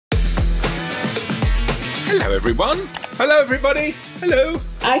Hello, everyone. Hello, everybody. Hello.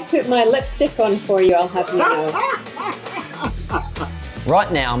 I put my lipstick on for you, I'll have you know.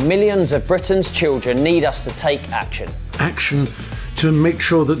 Right now, millions of Britain's children need us to take action. Action to make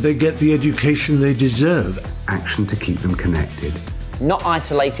sure that they get the education they deserve. Action to keep them connected. Not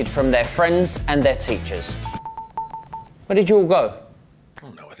isolated from their friends and their teachers. Where did you all go?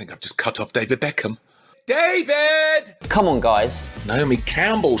 Oh, no, I think I've just cut off David Beckham. David! Come on, guys. Naomi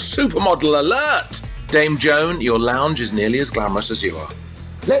Campbell, supermodel alert! Dame Joan, your lounge is nearly as glamorous as you are.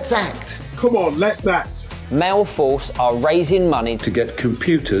 Let's act. Come on, let's act. Mail Force are raising money To get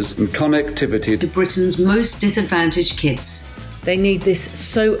computers and connectivity to Britain's most disadvantaged kids. They need this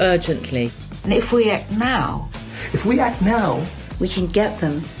so urgently. And if we act now, we can get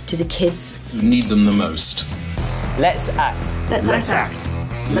them to the kids who need them the most. Let's act. let's act.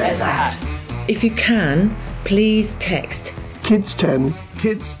 Let's act. If you can, please text Kids 10.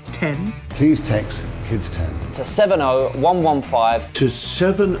 Kids 10. Please text Kids 10. to 70115. To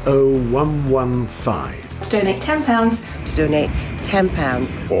 70115. to donate £10. To donate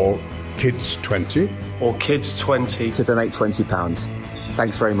 £10. Or Kids 20. Or Kids 20. to donate £20.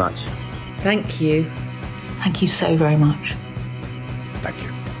 Thanks very much. Thank you. Thank you so very much. Thank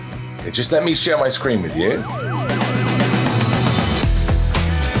you. Okay, just let me share my screen with you.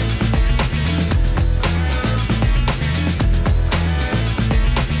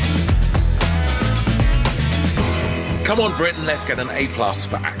 Come on, Britain, let's get an A+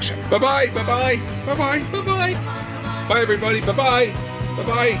 for action. Bye-bye, bye-bye, bye-bye, bye-bye. Bye, everybody, bye-bye,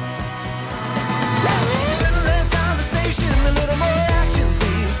 bye-bye. A little less conversation, a little more action,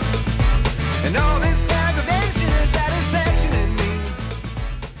 please. And all this